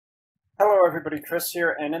Hello everybody, Chris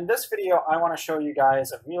here, and in this video I want to show you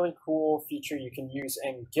guys a really cool feature you can use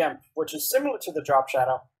in GIMP, which is similar to the drop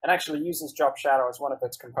shadow, and actually uses drop shadow as one of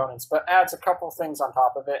its components, but adds a couple things on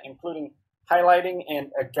top of it, including highlighting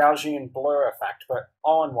and a Gaussian blur effect, but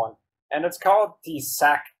all in one. And it's called the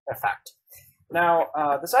Xach effect. Now,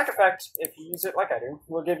 the Xach effect, if you use it like I do,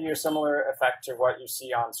 will give you a similar effect to what you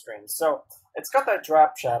see on screen. So it's got that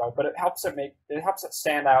drop shadow, but it helps it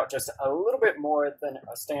stand out just a little bit more than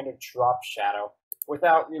a standard drop shadow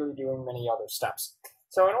without really doing many other steps.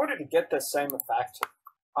 So in order to get this same effect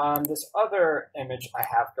on this other image I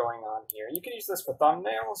have going on here, you can use this for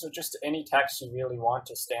thumbnails or just any text you really want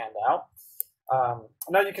to stand out.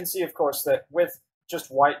 Now you can see, of course, that with just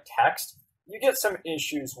white text, you get some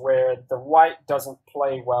issues where the white doesn't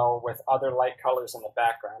play well with other light colors in the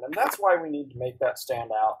background, and that's why we need to make that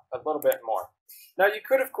stand out a little bit more. Now you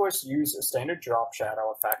could, of course, use a standard drop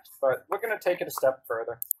shadow effect, but we're going to take it a step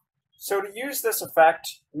further. So to use this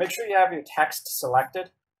effect, make sure you have your text selected.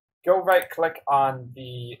 Go right-click on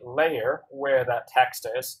the layer where that text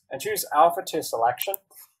is, and choose Alpha to Selection.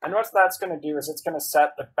 And what that's going to do is it's going to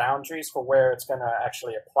set the boundaries for where it's going to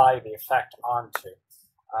actually apply the effect onto.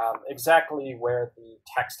 Exactly where the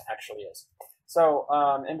text actually is. So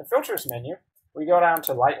in the filters menu, we go down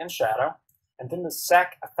to light and shadow, and then the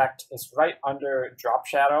Xach effect is right under drop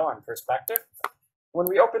shadow and perspective. When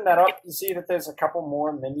we open that up, you see that there's a couple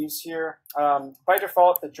more menus here. By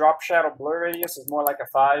default, the drop shadow blur radius is more like a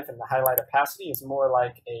 5, and the highlight opacity is more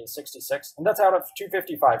like a 66, and that's out of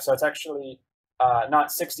 255, so it's actually not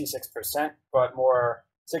 66%, but more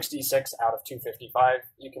 66 out of 255.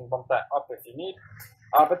 You can bump that up if you need.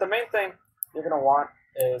 But the main thing you're going to want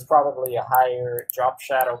is probably a higher drop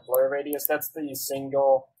shadow blur radius. That's the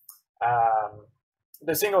single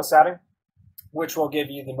setting, which will give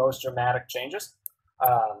you the most dramatic changes.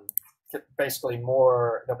 Basically,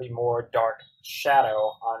 there'll be more dark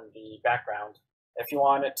shadow on the background. If you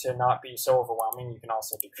want it to not be so overwhelming, you can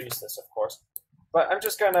also decrease this, of course. But I'm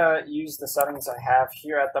just going to use the settings I have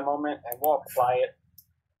here at the moment, and we'll apply it.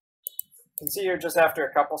 You can see here just after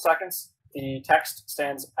a couple seconds, the text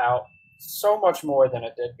stands out so much more than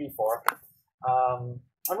it did before.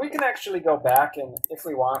 And we can actually go back, and if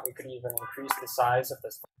we want, we could even increase the size of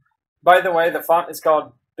this. By the way, the font is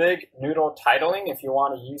called Big Noodle Titling if you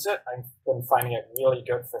want to use it. I've been finding it really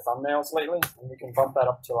good for thumbnails lately, and we can bump that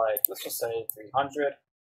up to, like, let's just say 300.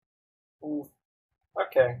 Ooh.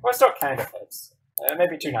 Okay, well, it still kind of fits.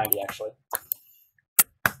 Maybe 290, actually.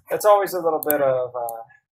 It's always a little bit of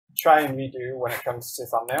try and redo when it comes to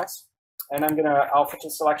thumbnails. And I'm going to alpha to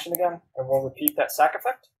selection again, and we'll repeat that Xach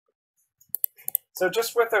effect. So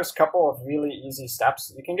just with those couple of really easy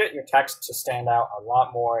steps, you can get your text to stand out a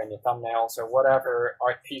lot more in your thumbnails or whatever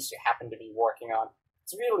art piece you happen to be working on.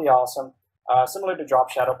 It's really awesome, similar to drop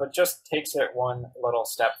shadow, but just takes it one little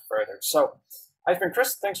step further. So I've been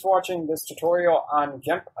Chris. Thanks for watching this tutorial on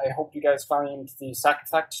GIMP. I hope you guys find the Xach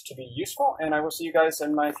effect to be useful, and I will see you guys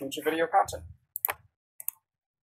in my future video content.